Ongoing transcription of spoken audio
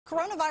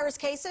Coronavirus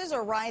cases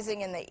are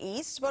rising in the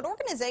East, but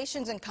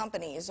organizations and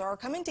companies are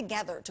coming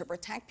together to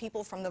protect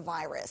people from the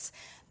virus.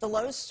 The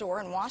Lowe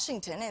store in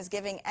Washington is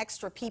giving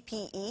extra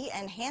PPE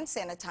and hand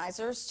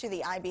sanitizers to the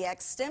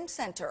IBX Stem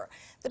Center.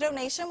 The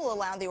donation will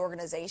allow the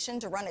organization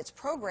to run its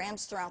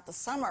programs throughout the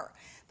summer.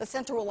 The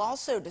center will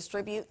also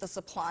distribute the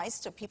supplies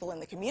to people in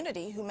the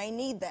community who may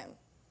need them.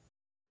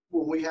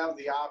 When we have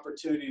the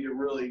opportunity to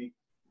really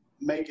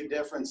make a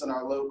difference in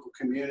our local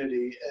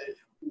community,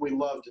 we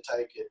love to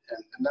take it,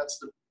 and that's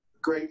the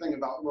great thing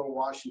about Lowe,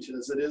 Washington,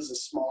 is it is a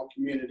small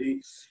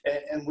community,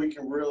 and we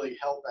can really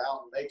help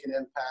out and make an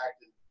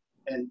impact,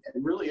 and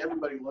really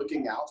everybody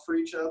looking out for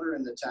each other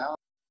in the town.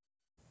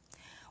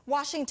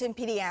 Washington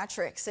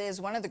Pediatrics is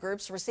one of the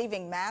groups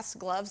receiving masks,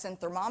 gloves, and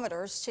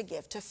thermometers to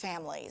give to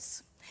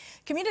families.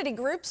 Community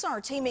groups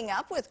are teaming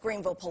up with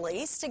Greenville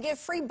Police to give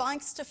free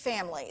bikes to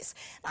families.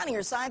 9 on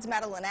your side's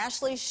Madeline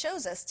Ashley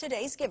shows us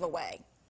today's giveaway.